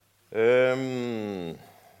Ehm,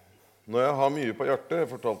 Når jeg har mye på hjertet, jeg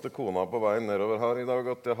fortalte kona på veien nedover her i dag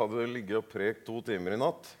at jeg hadde ligget og prekt 2 timer i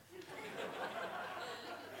natt.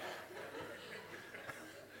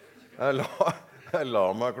 Jeg la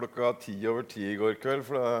meg klokka 10:10 i går kveld,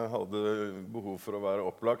 for jeg hadde behov for å være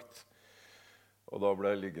opplagt. Og da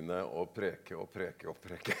ble jeg liggende og preke og preke og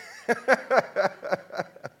preke.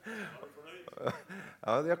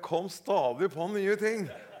 Ja, jeg kom stadig på nye ting.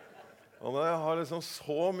 Og når jeg har liksom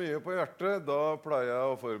så mye på hjertet, da pleier jeg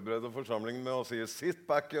å forberede forsamlingen med å si «Sit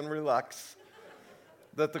back and relax».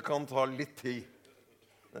 Dette kan ta litt tid.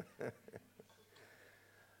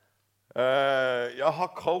 Jeg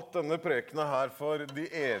har kalt denne prekene her for «De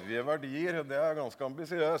evige verdier». Det er ganske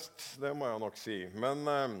ambisiøst, det må jeg nok si. Men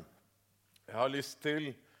jeg har lyst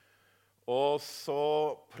til å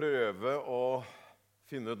så prøve å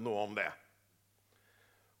finne ut noe om det.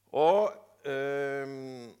 Og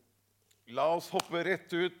la oss hoppe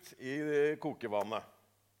rett ut i kokevannet.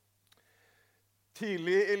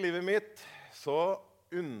 Tidlig i livet mitt så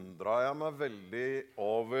undret jeg meg veldig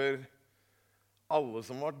over alle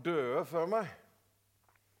som var døde før meg.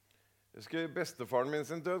 Jeg husker bestefaren min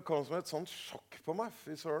sin død kom som et sånt sjokk på meg.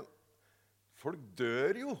 Fy søren, folk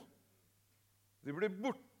dør jo. De blir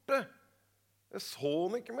borte. Jeg så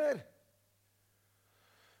den ikke mer.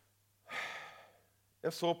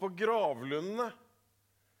 Jeg så på gravlundene.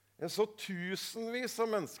 Jeg så tusenvis av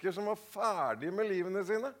mennesker som var ferdige med livene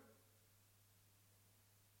sine.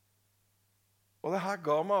 Og det her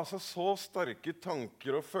ga meg altså så sterke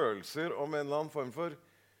tanker og følelser om en eller annen form for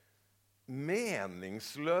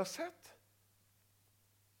meningsløshet.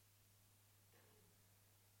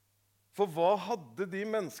 For hva hadde de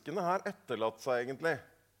menneskene her etterlatt seg egentlig?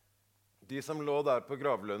 De som lå der på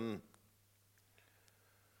gravlunden.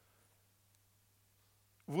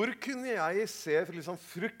 Hvor kunne jeg se liksom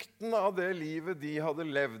frukten av det livet de hadde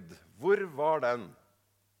levd? Hvor var den?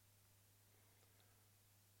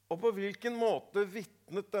 Og på hvilken måte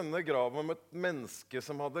vittnet denne graven om et menneske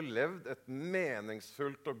som hadde levd et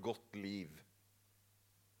meningsfullt og godt liv?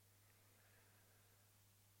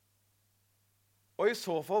 Og i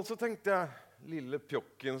så fall så tenkte jeg, lille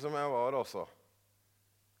pjokken som jeg var også,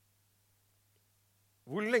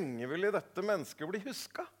 hvor lenge ville dette mennesket bli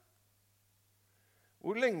husket?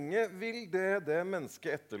 Hvor lenge vil det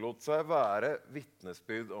mennesket etterlot seg være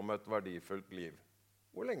vittnesbyrd om et verdifullt liv?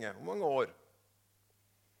 Hvor lenge? Hvor mange år?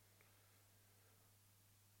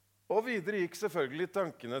 Og videre gikk selvfølgelig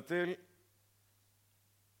tankene til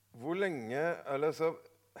hvor lenge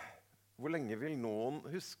vil noen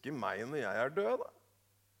huske meg når jeg er død, da?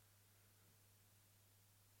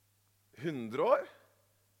 100 år?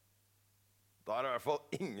 Da er det i hvert fall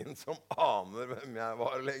ingen som aner hvem jeg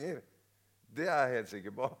var lenger. Det er jeg helt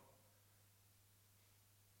sikker på.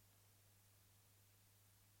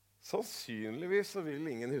 Sannsynligvis så vil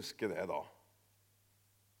ingen huske det da.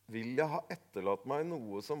 Vil jeg ha etterlatt meg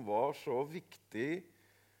noe som var så viktig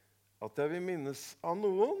at jeg vil minnes av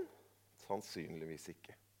noen? Sannsynligvis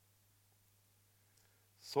ikke.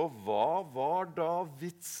 Så hva var da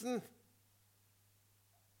vitsen?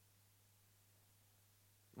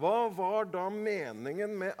 Hva var da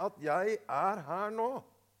meningen med at jeg er her nå?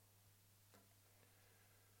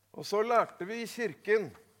 Og så lærte vi i kirken,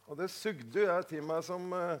 og det sugde jeg til meg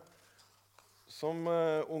som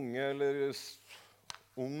unge eller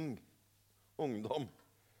ungdom,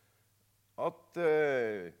 at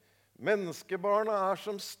menneskebarna er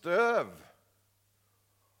som støv.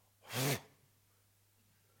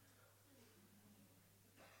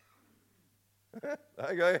 Det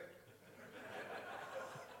er gøy.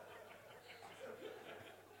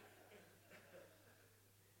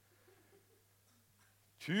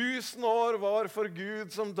 Tusen år var for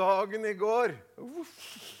Gud som dagen i går.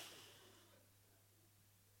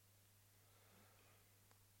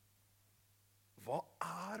 Hva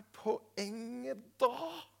er poenget da?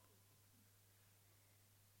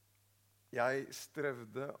 Jeg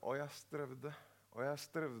strevde, og jeg strevde, og jeg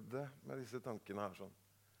strevde med disse tankene her sånn.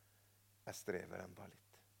 Jeg strever enda litt.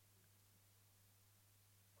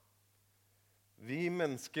 Vi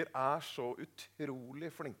mennesker er så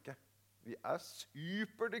utrolig flinke. Vi er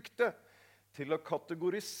superdyktige til å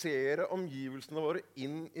kategorisere omgivelsene våre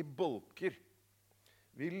inn i bolker.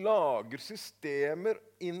 Vi lager systemer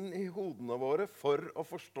inn i hodene våre for å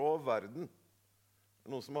forstå verden.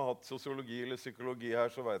 Noen som har hatt sosiologi eller psykologi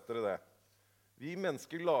her, så vet dere det. Vi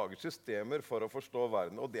mennesker lager systemer for å forstå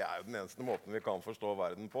verden, og det er jo den eneste måten vi kan forstå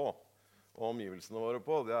verden på, og omgivelsene våre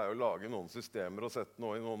på. Det er jo å lage noen systemer og sette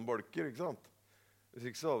noe i noen bolker, ikke sant? Hvis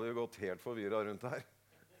ikke så hadde vi gått helt forvirret rundt her.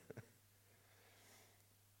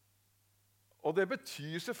 Og det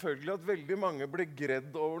betyr selvfølgelig at veldig mange blir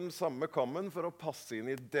gredd over den samme kammen for å passe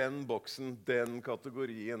inn i den boksen, den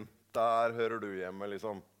kategorien. Der hører du hjemme,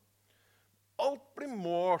 liksom. Alt blir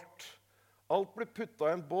målt. Alt blir puttet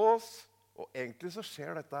i en bås. Og egentlig så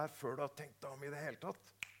skjer dette her før du har tenkt deg om i det hele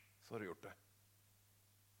tatt. Så har du gjort det.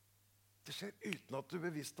 Det skjer uten at du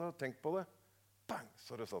bevisst har tenkt på det. Bang,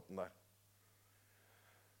 så har du satt den der.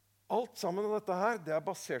 Alt sammen av dette her, det er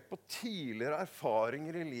basert på tidligere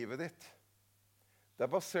erfaringer i livet ditt. Det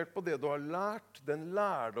er basert på det du har lært, den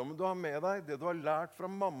lærdommen du har med deg, det du har lært fra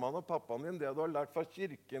mammaen og pappaen din, det du har lært fra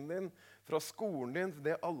kirken din, fra skolen din,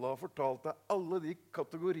 det alle har fortalt deg, alle de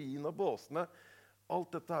kategoriene og båsene.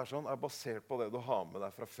 Alt dette her sånn er basert på det du har med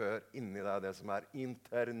deg fra før, inni deg, det som er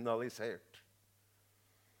internalisert.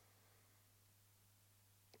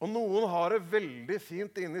 Og noen har det veldig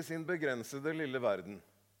fint inni sin begrensede lille verden.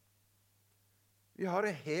 Vi har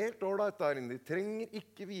det helt ålreit der inne. De trenger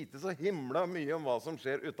ikke vite så himla mye om hva som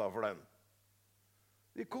skjer utenfor den.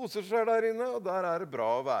 De koser seg der inne, og der er det bra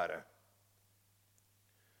å være.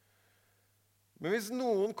 Men hvis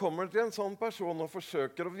noen kommer til en sånn person og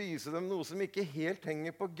forsøker å vise dem noe som ikke helt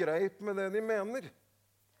henger på greip med det de mener,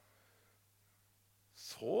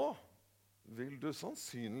 så vil du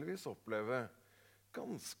sannsynligvis oppleve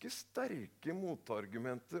ganske sterke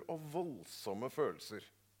motargumenter og voldsomme følelser.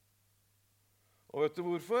 Og vet du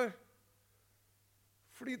hvorfor?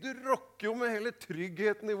 Fordi du rokker jo med hele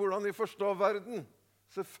tryggheten i hvordan de forstår verden.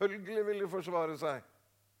 Selvfølgelig vil de forsvare seg.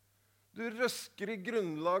 Du røsker i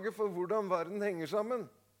grunnlaget for hvordan verden henger sammen.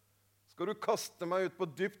 Skal du kaste meg ut på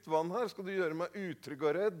dypt vann her? Skal du gjøre meg utrygg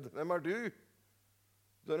og redd? Hvem er du?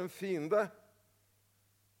 Du er en fiende.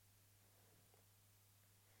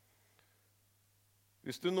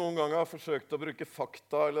 Hvis du noen gang har forsøkt å bruke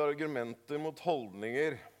fakta eller argumenter mot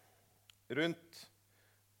holdninger rundt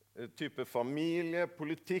type familie,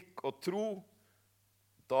 politikk og tro,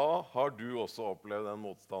 da har du også opplevd den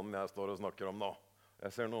motstanden jeg står og snakker om nå.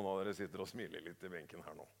 Jeg ser noen av dere sitter og smiler litt i benken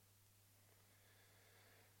her nå.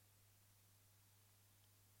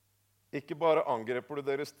 Ikke bare angriper du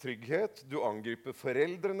deres trygghet, du angriper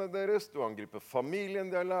foreldrene deres, du angriper familien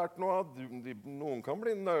de har lært noe av. Noen kan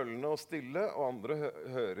bli nølende og stille, og andre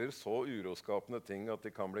hører så uroskapende ting at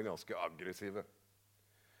de kan bli ganske aggressive.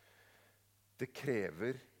 Det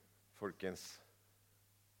krever, folkens,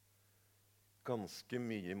 ganske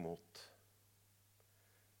mye mot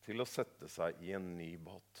til å sette seg i en ny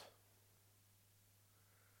båt.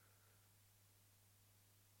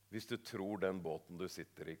 Hvis du tror den båten du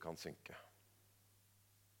sitter i kan synke.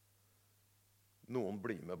 Noen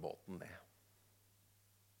blir med båten ned.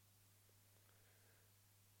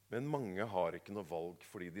 Men mange har ikke noe valg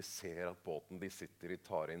fordi de ser at båten de sitter i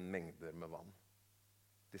tar inn mengder med vann.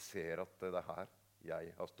 De ser at det her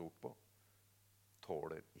jeg har stolt på,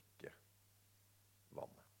 tåler ikke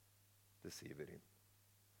vannet. Det siver inn.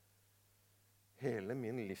 Hele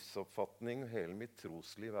min livsoppfatning og hele mitt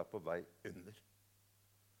trosliv er på vei under.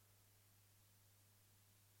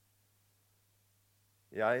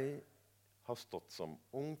 Jeg har stått som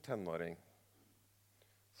ung tenåring,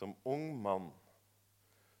 som ung mann,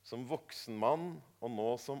 som voksen mann og nå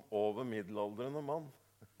som over middelaldrende mann.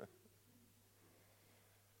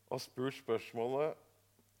 Og spurt spørsmålet,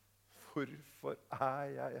 hvorfor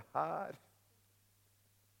er jeg her?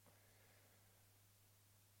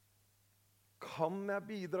 Kan jeg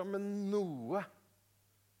bidra med noe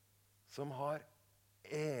som har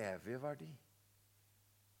evig verdi?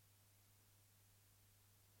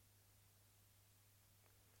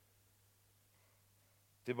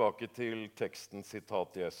 Tilbake til teksten,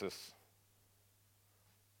 sitat Jesus.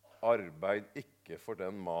 Arbeid ikke for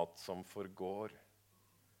den mat som forgår,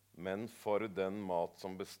 men for den mat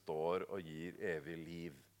som består og gir evig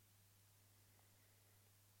liv.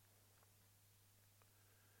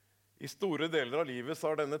 I store deler av livet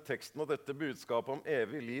så har denne teksten og dette budskapet om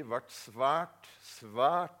evig liv vært svært,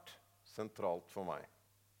 svært sentralt for meg.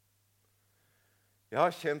 Jeg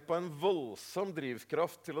har kjent på en voldsom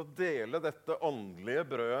drivkraft til å dele dette åndelige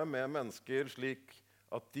brødet med mennesker slik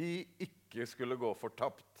at de ikke skulle gå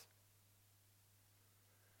fortapt.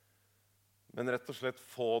 Men rett og slett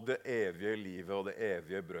få det evige livet og det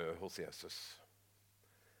evige brødet hos Jesus.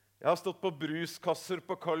 Jeg har stått på bruskasser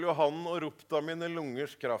på Karl Johan og ropt av mine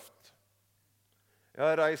lungers kraft. Jeg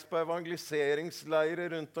har reist på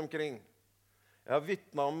evangeliseringsleirer rundt omkring. Jeg har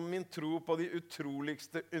vittnet om min tro på de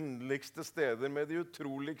utroligste, underligste steder med de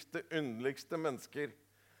utroligste, underligste mennesker.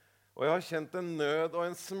 Og jeg har kjent en nød og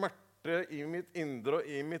en smerte i mitt indre og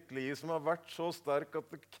i mitt liv som har vært så sterk at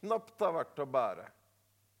det knapt har vært å bære.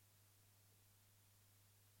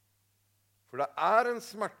 For det er en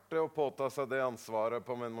smerte å påta seg det ansvaret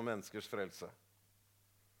på menneskers frelse.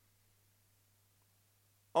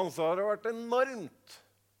 Ansvaret har vært enormt.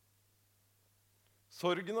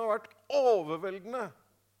 Sorgen har vært overveldende.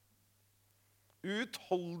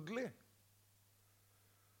 Uutholdelig.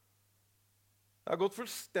 Jeg har gått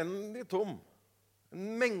fullstendig tom en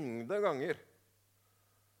mengde ganger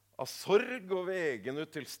av sorg over egen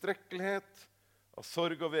utilstrekkelighet, av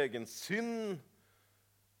sorg over egen synd,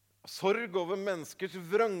 av sorg over menneskers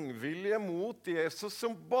vrangvilje mot Jesus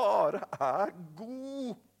som bare er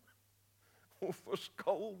god. Hvorfor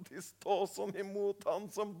skal de stå sånn imot han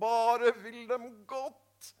som bare vil dem godt?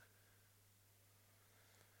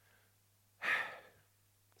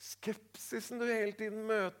 Skepsisen du hele tiden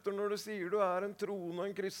møter når du sier du er en troende,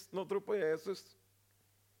 en kristen og tror på Jesus.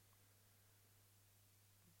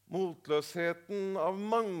 Motløsheten av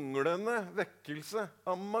manglende vekkelse,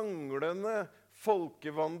 av manglende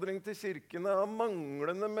folkevandring til kirkene, av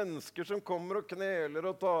manglende mennesker som kommer og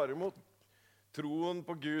kneler og tar imot troen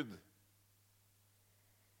på Gud.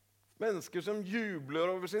 Mennesker som jubler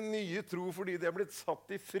over sin nye tro fordi de er blitt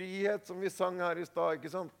satt i frihet, som vi sang her i stad,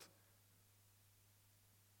 ikke sant?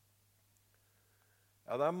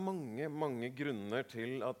 Ja, det er mange, mange grunner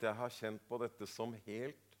til at jeg har kjent på dette som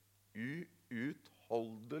helt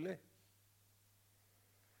uutholdelig.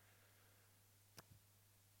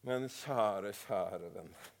 Men kjære, kjære venn.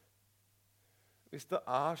 Hvis det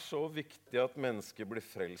er så viktig at mennesker blir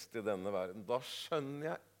frelst i denne verden, da skjønner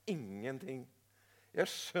jeg ingenting. Jeg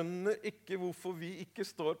skjønner ikke hvorfor vi ikke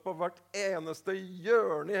står på hvert eneste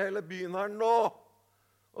hjørne i hele byen her nå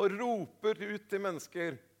og roper ut til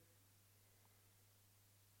mennesker.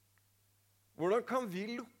 Hvordan kan vi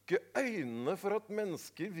lukke øynene for at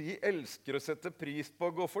mennesker vi elsker å sette pris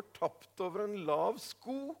på, går fortapt over en lav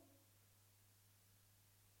sko?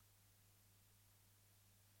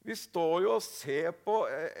 Vi står jo og ser på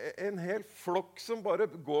en hel flokk som bare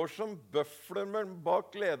går som bøfler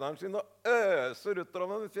bak lederen sin og øser ut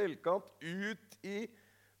av en fjellkant ut i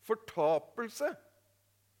fortapelse.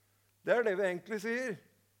 Det er det vi egentlig sier.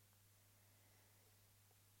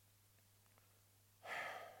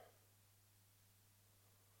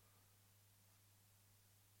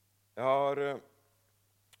 Jeg har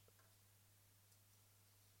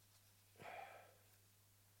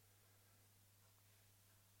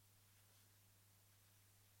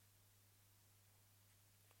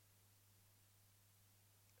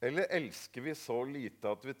Eller elsker vi så lite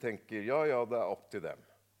at vi tenker, ja, det er opp til dem.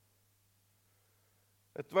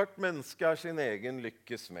 Ethvert menneske er sin egen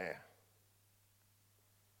lykkes med.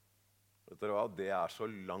 Vet dere hva? Det er så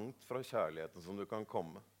langt fra kjærligheten som du kan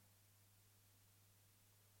komme.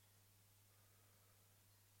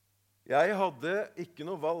 Jeg hadde ikke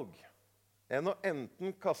noe valg enn å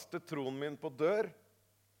enten kaste troen min på dør,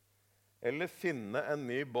 eller finne en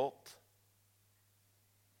ny båt.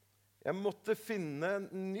 Jeg måtte finne en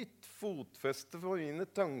nytt fotfeste for mine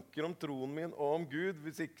tanker om troen min og om Gud,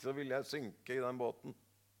 hvis ikke så ville jeg synke i den båten.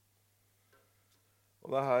 Og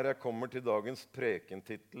det er her jeg kommer til dagens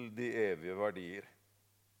prekentitel, De evige verdier.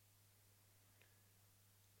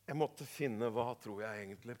 Jeg måtte finne hva tror jeg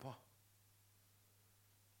egentlig på.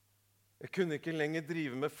 Jeg kunne ikke lenger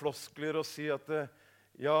drive med floskler og si at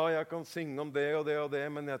ja, jeg kan synge om det og det og det,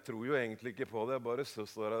 men jeg tror jo egentlig ikke på det. Jeg bare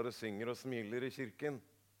står her og synger og smiler i kirken.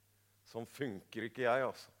 Sånn funker ikke jeg,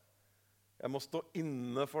 altså. Jeg må stå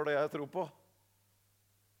inne for det jeg tror på.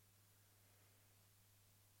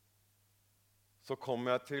 Så kom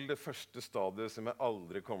jeg til det første stadiet som jeg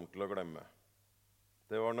aldri kommer til å glemme.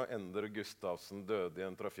 Det var når Endre Gustavsen døde i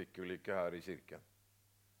en trafikkulykke her i kirken.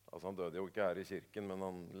 Altså, han døde jo ikke her i kirken, men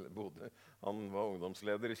han var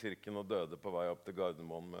ungdomsleder i kirken og døde på vei opp til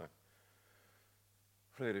Gardermoen med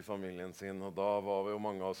flere i familien sin. Og da var vi jo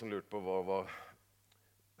mange av oss som lurte på hva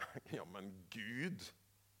ja, men Gud,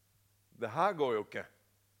 det her går jo ikke.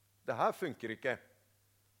 Det her funker ikke.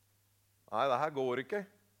 Nei, det her går ikke.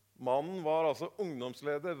 Mannen var altså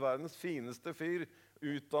ungdomsleder, verdens fineste fyr,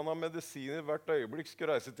 utdannet medisiner hvert øyeblikk,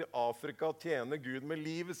 skulle reise til Afrika og tjene Gud med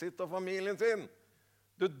livet sitt og familien sin.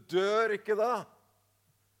 Du dør ikke da.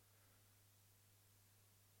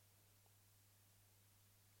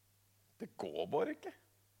 Det går bare ikke.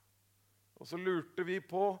 Og så lurte vi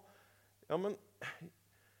på, ja, men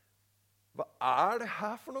hva er det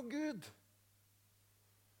her for noe, Gud?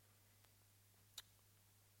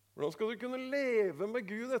 Hvordan skal du kunne leve med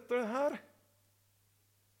Gud etter det her?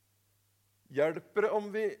 Hjelper det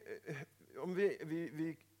om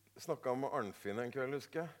vi snakket med Arnfinn en kveld,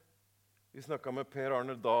 husker jeg? Vi snakket med Per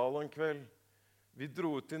Arne Dahl en kveld. Vi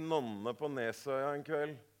dro ut til Nonne på Nesøya en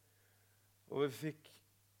kveld. Og vi fikk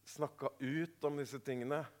snakket ut om disse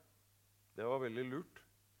tingene. Det var veldig lurt.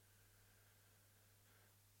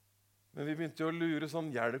 Men vi begynte jo å lure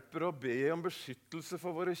sånn, hjelper det å be om beskyttelse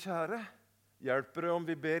for våre kjære? Hjelper det om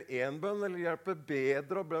vi ber 1 bønn, eller hjelper det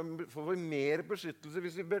bedre å få mer beskyttelse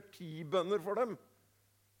hvis vi ber 10 bønner for dem?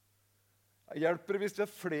 Hjelper det hvis det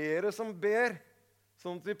er flere som ber,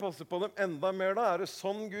 sånn at vi passer på dem enda mer da? Er det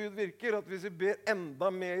sånn Gud virker, at hvis vi ber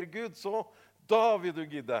enda mer Gud, så da vil du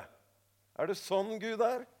gidde? Er det sånn Gud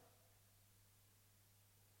er?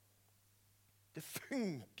 Det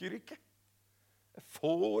funker ikke. Jeg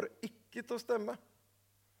får ikke til å stemme.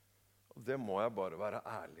 Og det må jeg bare være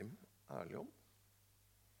ærlig om.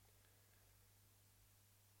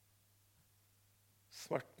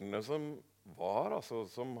 Smertene som var, altså,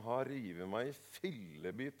 som har rivet meg i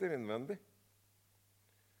fillebiter innvendig.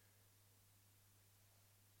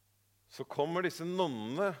 Så kommer disse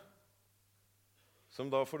nonnene,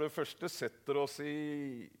 som da for det første setter oss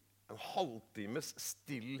i en halvtimes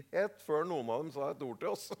stillhet før noen av dem sa et ord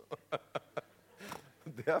til oss.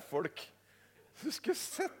 Det er folk. Du skulle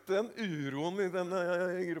sett den uroen i denne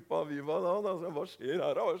gruppa vi var da. Altså, hva skjer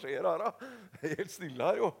her da? Hva skjer her da? Helt stille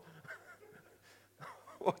her, jo.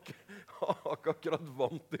 Jeg var ikke akkurat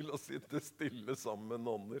vant til å sitte stille sammen med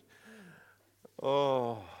nonner.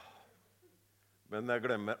 Men jeg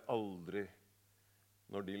glemmer aldri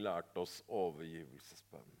når de lærte oss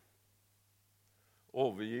overgivelsesbønn.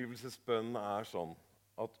 Overgivelsesbønnen er sånn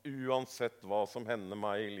at uansett hva som hender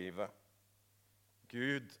meg i livet,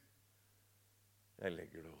 Gud, jeg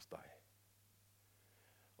legger det hos deg.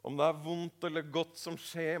 Om det er vondt eller godt som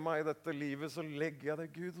skjer meg i dette livet, så legger jeg det,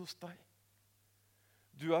 Gud, hos deg.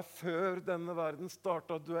 Du er før denne verden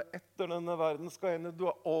startet, du er etter denne verden skal ende, du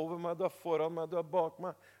er over meg, du er foran meg, du er bak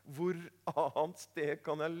meg. Hvor annet sted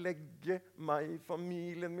kan jeg legge meg,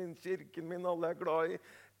 familien min, kirken min, alle jeg er glad i,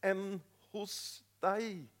 enn hos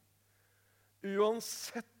deg?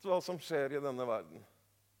 Uansett hva som skjer i denne verden.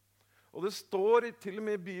 Og det står til og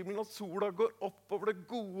med i Bibelen at sola går opp over det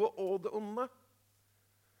gode og det onde.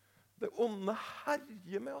 Det onde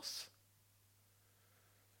herjer med oss.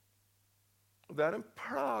 Og det er en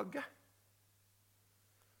plage.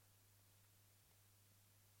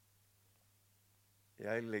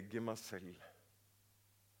 Jeg legger meg selv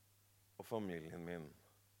og familien min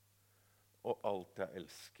og alt jeg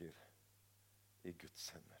elsker i Guds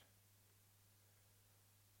hender.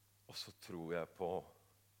 Og så tror jeg på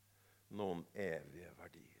noen evige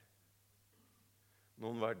verdier.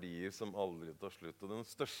 Noen verdier som aldri tar slutt. Og den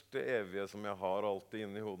største evige som jeg har alltid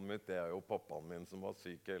inne i hodet mitt, det er jo pappaen min som var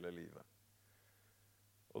syk hele livet.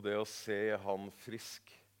 Og det å se han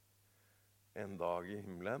frisk en dag i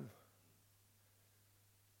himmelen,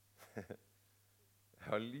 jeg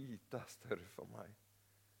har lite er større for meg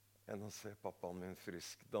enn å se pappaen min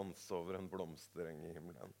frisk danse over en blomstereng i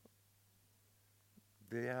himmelen.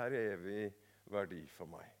 Det er evig verdi for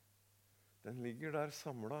meg. Den ligger der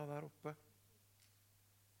samlet der oppe.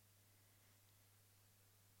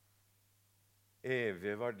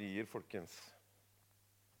 Evige verdier, folkens.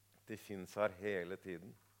 De finnes her hele tiden.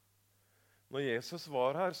 Når Jesus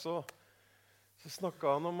var her, så snakket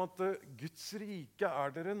han om at Guds rike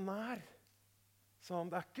er dere nær. Sa han,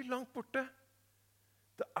 det er ikke langt borte.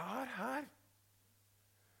 Det er her.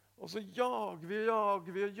 Og så jager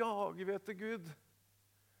vi etter Gud.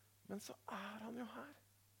 Men så er han jo her.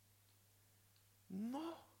 Nå.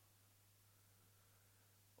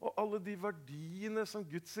 Og alle de verdiene som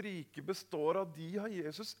Guds rike består av, de har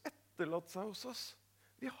Jesus etterlatt seg hos oss.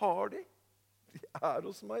 Vi har de. De er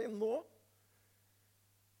hos meg nå.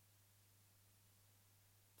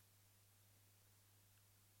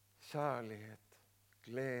 Kjærlighet,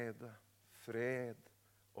 glede, fred,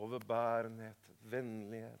 overbærenhet,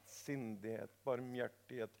 vennlighet, sindighet,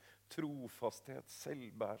 barmhjertighet, trofasthet,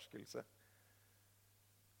 selvbeherskelse.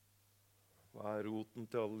 Hva er roten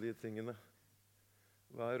til alle de tingene?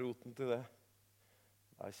 Hva er roten til det?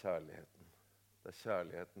 Det er kjærligheten. Det er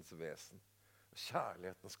kjærlighetens vesen.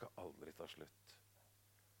 Kjærligheten skal aldri ta slutt.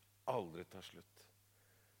 Aldri ta slutt.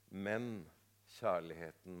 Men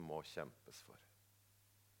kjærligheten må kjempes for.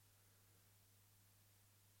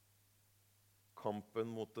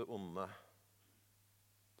 Kampen mot det onde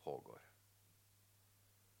pågår.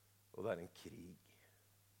 Og det er en krig.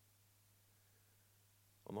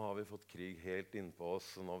 Og nå har vi fått krig helt innpå oss,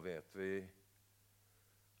 og nå vet vi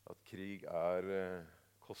at krig er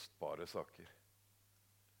kostbare saker.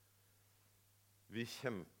 Vi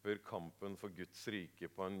kjemper kampen for Guds rike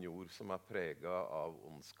på en jord som er preget av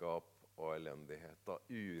ondskap og elendighet, av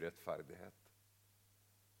urettferdighet.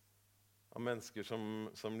 Av mennesker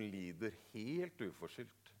som lider helt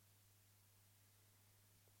uforskyldt.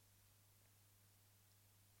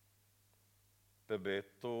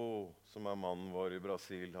 Bebeto, som mannen vår i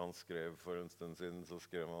Brasil, han skrev for en stund siden, så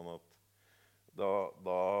skrev han at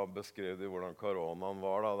da beskrev de hvordan koronaen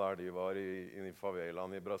var da, der de var i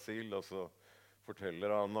favelaen i Brasil, og så forteller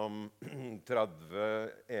han om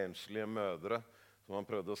 30 enslige mødre som han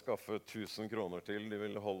prøvde å skaffe 1000 kroner til. De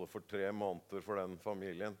ville holde for 3 måneder for den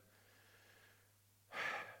familien.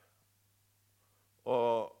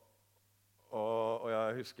 Og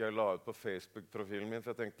jeg husker jeg la ut på Facebook-profilen min,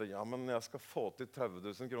 for jeg tenkte, ja, men jeg skal få til 30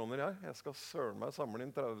 000 kroner, jeg skal søren meg samle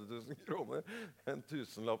inn 30 000 kroner, en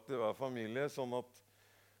tusenlapp til hver familie, sånn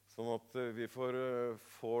at vi får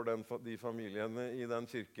de familiene i den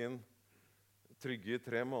kirken trygge i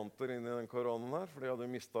 3 måneder inn i den koronaen her, for de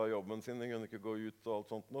hadde mistet jobben sin, de kunne ikke gå ut og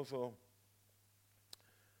alt sånt nå, så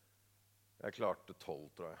jeg klarte 12,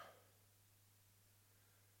 tror jeg.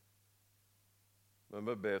 Men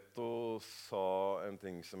Bebeto sa en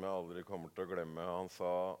ting som jeg aldri kommer til å glemme. Han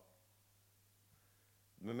sa,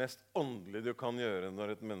 det mest åndelige du kan gjøre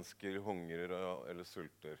når et menneske hungrer eller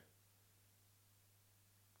sulter,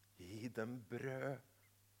 gi dem brød.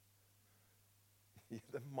 Gi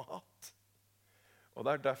dem mat. Og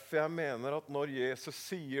det derfor jeg mener at når Jesus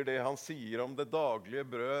sier det han sier om det daglige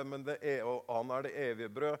brød, og han det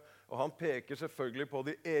evige brød, og han peker selvfølgelig på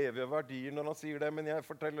de evige verdier når han sier det, men jeg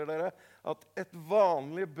forteller dere at et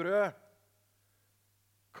vanlig brød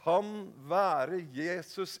kan være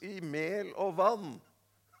Jesus i mel og vann.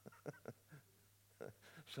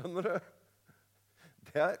 Skjønner du?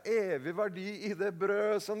 Det evig verdi i det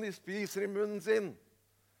brød som de spiser i munnen sin.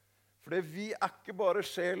 For vi ikke bare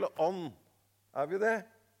sjel og ånd. Vi det?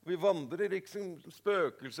 Vi vandrer ikke som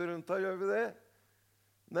spøkelser rundt her, gjør vi det?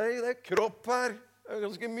 Nei, det kropp her. Det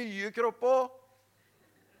ganske mye kropp også.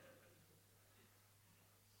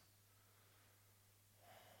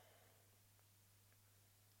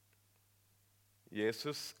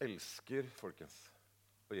 Jesus elsker, folkens.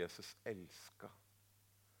 Og Jesus elsket.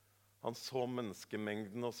 Han så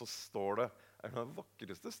menneskemengden, og så står det det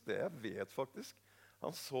vakreste stedet jeg vet faktisk.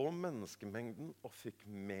 Han så menneskemengden og fikk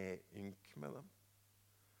medynk med dem.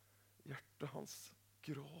 Hjertet hans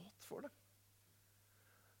gråt for det.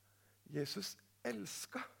 Jesus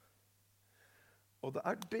elsket. Og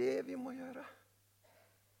det det vi må gjøre.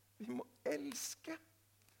 Vi må elske.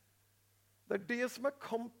 Det det som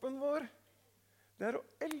kampen vår. Det å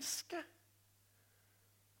elske.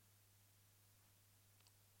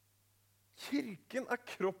 Kirken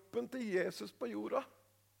kroppen til Jesus på jorda.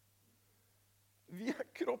 Vi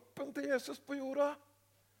kroppen til Jesus på jorda.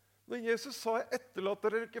 Når Jesus sa, jeg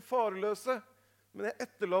etterlater dere ikke farløse, men jeg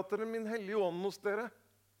etterlater dere min hellige ånd hos dere.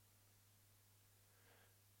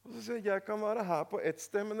 Og så sier jeg kan være her på ett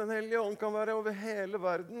sted, men den hellige ånd kan være over hele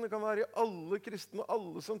verden. Det kan være i alle kristne og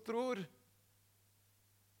alle som tror.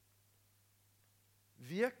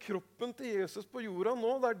 Vi kroppen til Jesus på jorda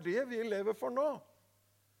nå. Det det vi lever for nå.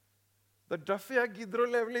 Det derfor jeg gidder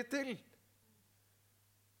å leve litt til.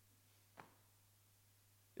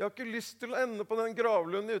 Jeg har ikke lyst til å ende på den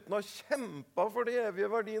gravlunden uten å ha kjempet for de evige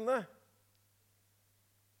verdiene.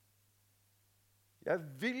 Jeg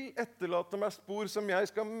vil etterlate meg spor som jeg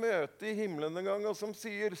skal møte i himmelen en gang, og som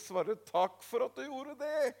sier, Sverre, takk for at du gjorde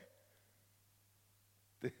det.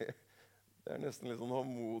 Det nesten litt sånn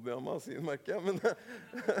håndmodig av meg å si, merker jeg.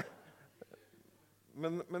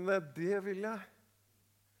 Men det vil jeg.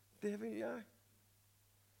 Det vil jeg.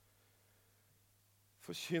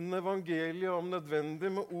 Forkynne evangeliet om nødvendig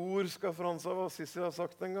med ord, skal Frans av Assisi ha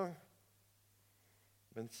sagt en gang.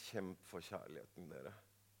 Men kjemp for kjærligheten, dere.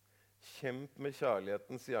 Kjemp med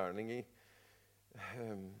kjærlighetens gjerning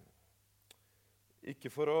ikke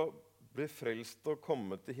for å bli frelst og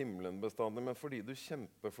komme til himmelen bestandig, men fordi du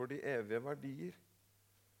kjemper for de evige verdier.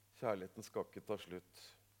 Kjærligheten skal ikke ta slutt.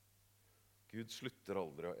 Gud slutter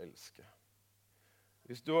aldri å elske.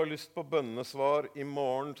 Hvis du har lyst på bønnesvar i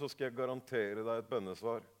morgen, så skal jeg garantere deg et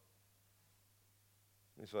bønnesvar.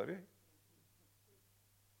 I Sverige?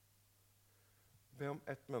 Be om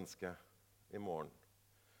ett menneske i morgen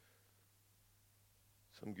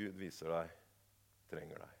som Gud viser deg,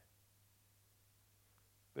 trenger deg.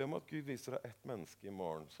 Be om at Gud viser deg ett menneske i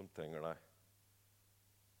morgen som trenger deg.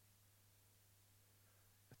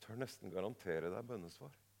 Jeg tør nesten garantere deg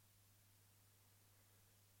bønnesvar.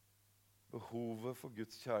 Behovet for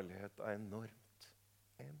Guds kjærlighet enormt.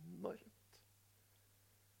 Enormt.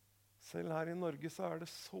 Selv her i Norge så det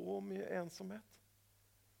så mye ensomhet.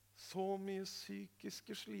 Så mye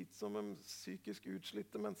psykisk psykisk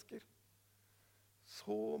utslitte mennesker.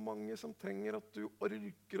 Så mange som trenger at du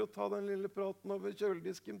orker å ta den lille praten over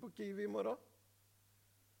kjøledisken på Kiwi i morgen.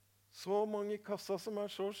 Så mange i kassa som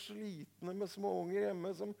så slitne med småunger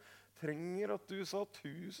hjemme, som trenger at du sa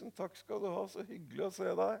 1000 takk skal du ha, så hyggelig å se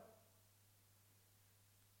deg.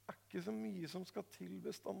 Det ikke så mye som skal til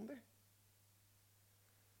bestandig.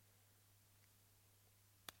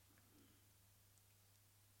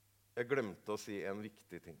 Jeg glemte å si en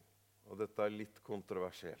viktig ting, og dette litt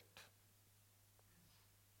kontroversielt.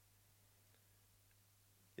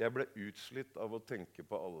 Jeg ble utslitt av å tenke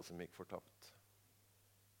på alle som gikk fortapt.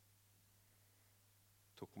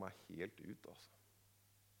 Tok meg helt ut, altså.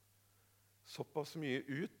 Såpass mye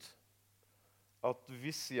ut at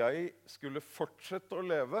hvis jeg skulle fortsette å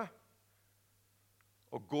leve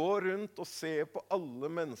og gå rundt og se på alle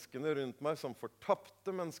menneskene rundt meg som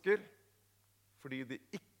fortapte mennesker, fordi de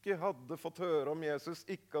ikke hadde fått høre om Jesus,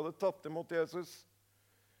 ikke hadde tatt imot Jesus,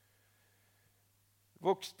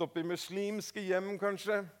 vokst opp i muslimske hjem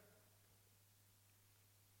kanskje.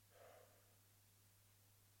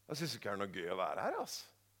 Jeg synes ikke det noe gøy å være her, altså.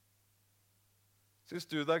 Synes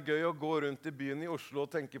du det gøy å gå rundt i byen i Oslo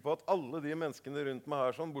og tenke på at alle de menneskene rundt meg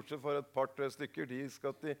her, sånn, bortsett fra et par-tre stykker, det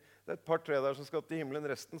er et par-tre der som skal til himmelen,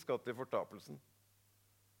 resten skal til fortapelsen.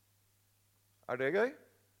 Det gøy?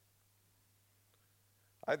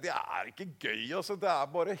 Nei, det ikke gøy, altså. Det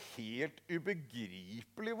bare helt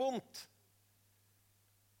ubegripelig vondt.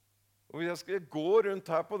 Og hvis jeg skal gå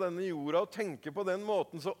rundt her på denne jorda og tenke på den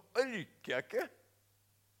måten, så orker jeg ikke.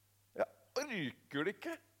 Jeg orker det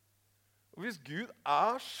ikke. Og hvis Gud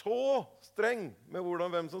så streng med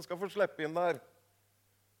hvem som skal få slippe inn der,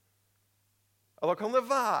 ja, da kan det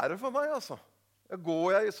være for meg, altså.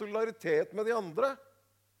 Går jeg i solidaritet med de andre?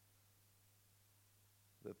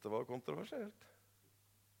 Dette var kontroversielt.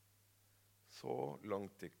 Så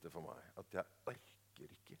langt gikk det for meg at jeg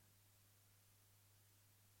orker ikke.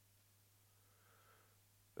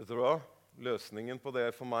 Vet du hva? Løsningen på det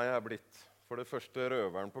for meg blitt, for det første,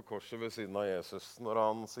 røveren på korset ved siden av Jesus, når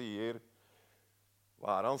han sier,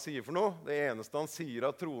 hva det han sier for noe? Det eneste han sier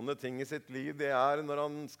av troende ting i sitt liv, det når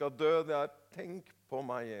han skal dø, det tenk på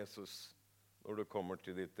meg, Jesus, når du kommer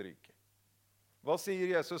til ditt rike. Hva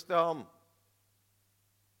sier Jesus til han?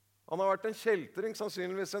 Han har vært en kjeltring,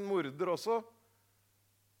 sannsynligvis en morder også.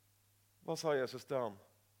 Hva sa Jesus til han?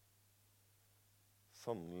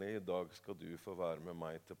 Sannelig, i dag skal du få være med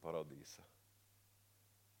meg til paradiset.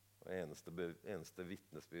 Og eneste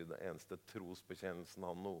vittnesbyrd, eneste trosbekjennelsen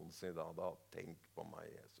han noensinne hadde hatt, tenk på meg,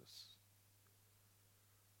 Jesus.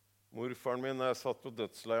 Morfaren min, jeg satt på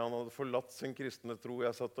dødsleiet, han hadde forlatt sin kristne tro.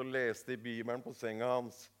 Jeg satt og leste i Bibelen på senga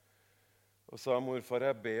hans, og sa, morfar,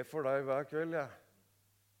 jeg ber for deg hver kveld, jeg.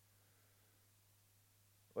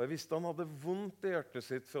 Og jeg visste han hadde vondt i hjertet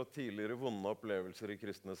sitt fra tidligere vonde opplevelser i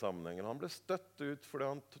kristne sammenhenger. Han ble støtt ut fordi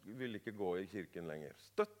han ville ikke gå i kirken lenger.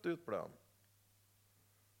 Støtt ut ble han.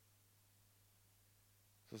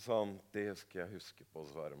 Så sa han, det skal jeg huske på,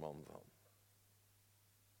 Sverre mann, sa han.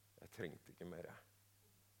 Jeg trengte ikke mer, jeg.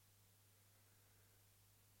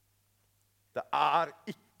 Det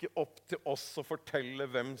ikke opp til oss å fortelle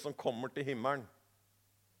hvem som kommer til himmelen.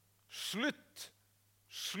 Slutt!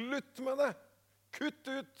 Slutt med det! Kutt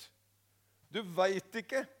ut! Du vet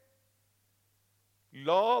ikke.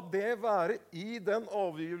 La det være i den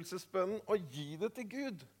overgivelsesbønnen og gi det til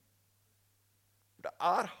Gud. Det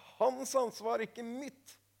hans ansvar, ikke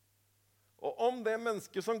mitt. Og om det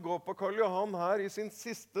mennesket som går på Karl Johan her i sin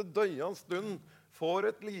siste døyende stund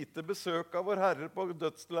får et lite besøk av vår Herre på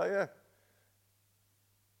dødsleiet,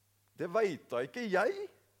 det vet da ikke jeg.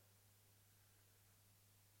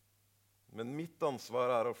 Men mitt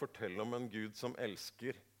ansvar å fortelle om en Gud som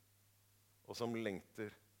elsker og som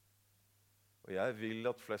lengter. Og jeg vil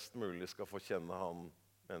at flest mulig skal få kjenne han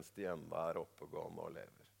mens de enda oppegående og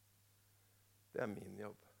lever. Det min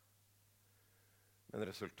jobb. Men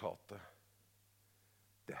resultatet,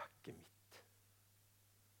 det ikke mitt.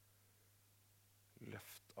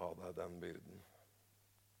 Løft av deg den byrden.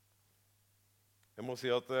 Jeg må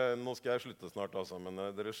si at nå skal jeg slutte snart, altså, men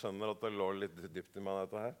dere skjønner at det lå litt dypt i meg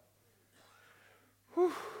dette her.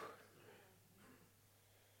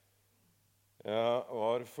 Jeg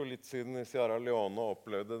var for litt siden i Sierra Leone og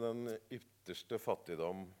opplevde den ytterste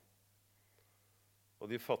fattigdom. Og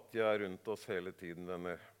de fattige rundt oss hele tiden,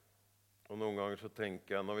 venner. Og noen ganger så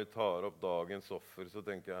tenker jeg, når vi tar opp dagens offer, så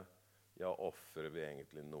tenker jeg, ja, offrer vi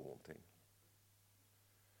egentlig noen ting?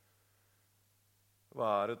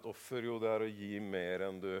 Hva et offer? Jo, det å gi mer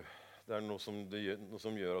enn du. Det noe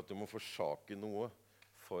som gjør at du må forsake noe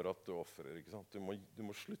for at du offrer, ikke sant? Du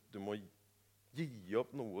må slutte, du må gi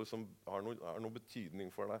opp noe som har noe betydning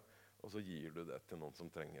for deg, og så gir du det til noen som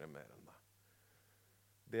trenger det mer enn deg.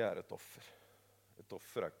 Det et offer. Et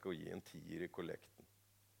offer ikke å gi en tier i kollekten.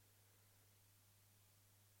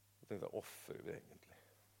 tenkte jeg, offrer vi egentlig?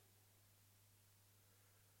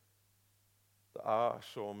 Det er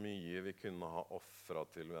så mye vi kunne ha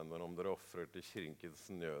offret til, venner. Om dere offrer til kirkens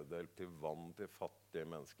nødhjelp, til vann, til fattige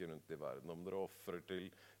mennesker rundt i verden. Om dere offrer til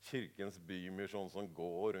kirkens bymisjon som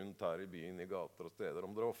går rundt her i byen, i gater og steder.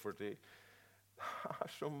 Om dere offrer til... Det er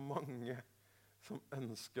så mange som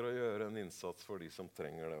ønsker å gjøre en innsats for de som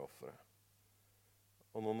trenger det offeret.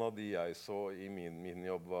 Og noen av de jeg så i min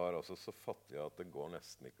jobb var altså så fattige at det går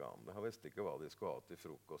nesten ikke an. Jeg visste ikke hva de skulle ha til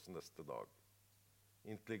frokost neste dag.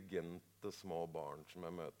 Intelligente små barn som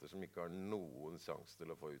jeg møter, som ikke har noen sjanse til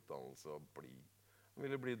å få utdannelse og bli. Han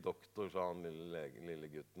ville bli doktor, sa han lille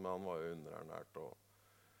gutten, men han var jo underernært.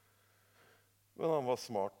 Men han var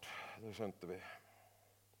smart, det skjønte vi.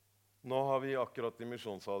 Nå har vi akkurat i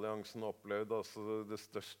Misjonsalliansen opplevd altså det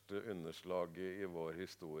største underslaget i vår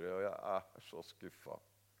historie, og jeg er så skuffet.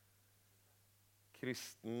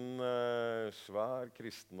 Svær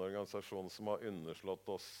kristen organisasjon som har underslått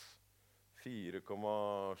oss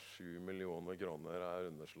 4,7 millioner kroner er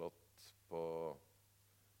underslått på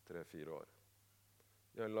 3-4 år.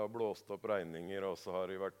 De har blåst opp regninger, og så har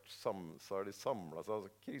de samlet seg, altså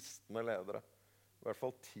kristne ledere. I hvert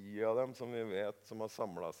fall 10 av dem som vi vet som har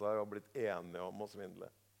samlet seg og blitt enige om å svindle.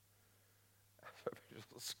 Jeg blir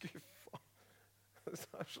så skuffet. Det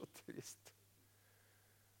er så trist.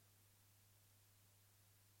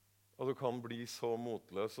 Og du kan bli så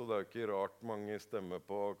motløs, og det er ikke rart mange stemmer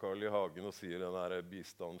på Carl I. Hagen og sier den der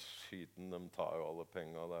bistandsskiten, de tar jo alle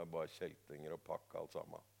penger, det er bare kjeltinger og pakke alt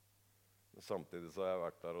sammen. Men samtidig så har jeg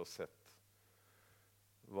vært der og sett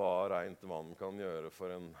hva rent vann kan gjøre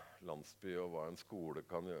for en landsby, og hva en skole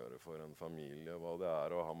kan gjøre for en familie, hva det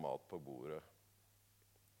er å ha mat på bordet.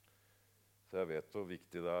 Så jeg vet hvor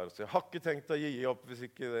viktig det er. Så jeg har ikke tenkt å gi opp hvis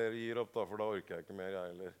ikke dere gir opp, da, for da orker jeg ikke mer,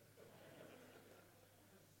 jeg heller.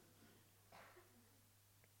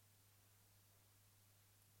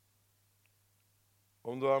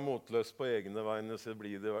 Om du er motløs på egne vegne, så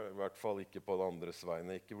blir det I hvert fall ikke på det andres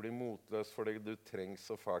vegne. Ikke bli motløs fordi du trengs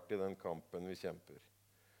så fælt I den kampen vi kjemper.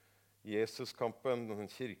 Jesus-kampen,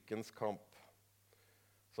 kirkens kamp.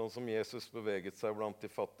 Sånn som Jesus beveget seg blant de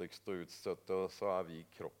fattigste og utstøtte, så vi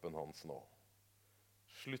kroppen hans nå.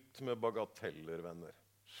 Slutt med bagateller, venner.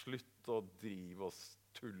 Slutt å drive oss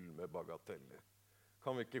tull med bagateller.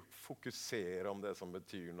 Kan vi ikke fokusere om det som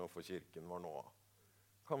betyr noe for kirken vår nå?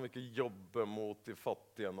 Kan vi ikke jobbe mot de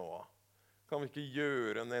fattige nå? Kan vi ikke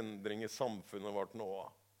gjøre en endring I samfunnet vårt nå?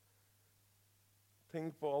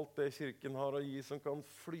 Tenk på alt det kirken har å gi som kan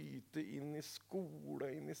flyte inn I skole,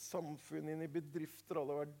 inn I samfunn, inn I bedrifter,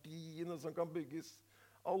 alle verdiene som kan bygges.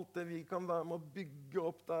 Alt det vi kan være med å bygge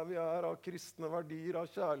opp der vi av kristne verdier, av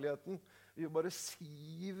kjærligheten. Vi bare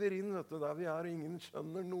siver inn, vet du, der vi og ingen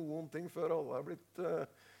skjønner noen ting før alle blitt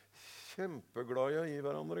kjempeglade I å gi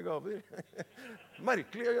hverandre gaver.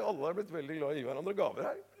 Merkelig, alle blitt veldig glade I å gi hverandre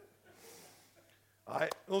gaver her. Nei,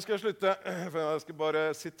 nå skal jeg slutte, for jeg skal bare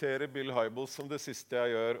sitere Bill Hybels som det siste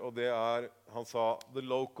jeg gjør, og det han sa, «The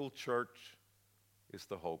local church is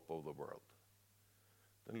the hope of the world».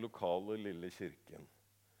 Den lokale lille kirken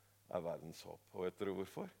verdens håp. Og vet dere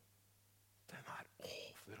hvorfor? Den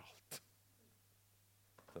overalt.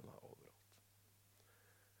 Den overalt.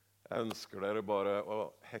 Jeg ønsker dere bare å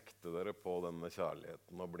hekte dere på denne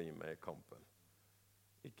kjærligheten og bli med I kampen.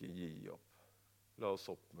 Ikke gi opp. La oss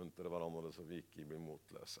oppmuntre hverandre så vi ikke blir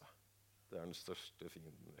motløse. Det den største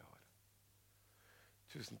fienden vi har.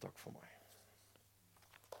 Tusen takk for meg.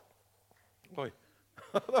 Oi,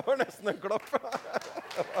 det var nesten en klapp.